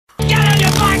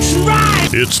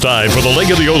It's time for the Lake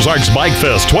of the Ozarks Bike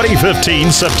Fest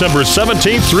 2015, September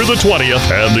 17th through the 20th.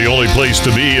 And the only place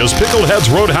to be is Pickleheads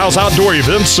Roadhouse Outdoor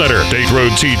Events Center, Date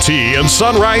Road TT, and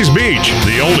Sunrise Beach.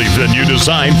 The only venue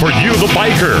designed for you, the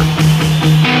biker.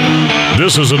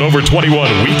 This is an over 21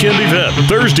 weekend event.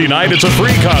 Thursday night, it's a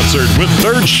free concert with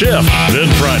Third Shift.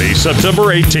 Then Friday,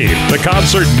 September 18th, the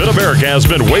concert Mid-America has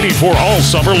been waiting for all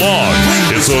summer long.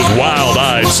 It's those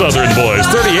wild-eyed Southern boys,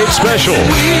 38 Special.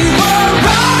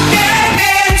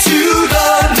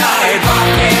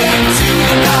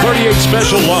 38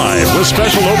 Special Live with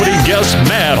special opening guest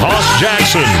Mad Hoss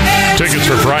Jackson. Tickets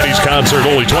for Friday's concert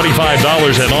only $25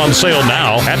 and on sale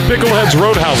now at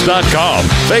pickleheadsroadhouse.com,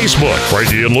 Facebook,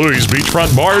 Frankie and Louie's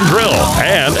Beachfront Bar and Grill,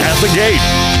 and at the gate.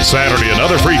 Saturday,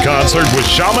 another free concert with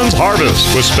Shaman's Harvest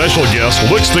with special guest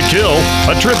Looks to Kill,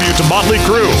 a tribute to Motley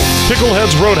Crue.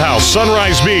 Pickleheads Roadhouse,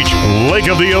 Sunrise Beach, Lake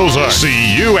of the Ozarks.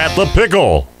 See you at the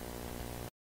Pickle.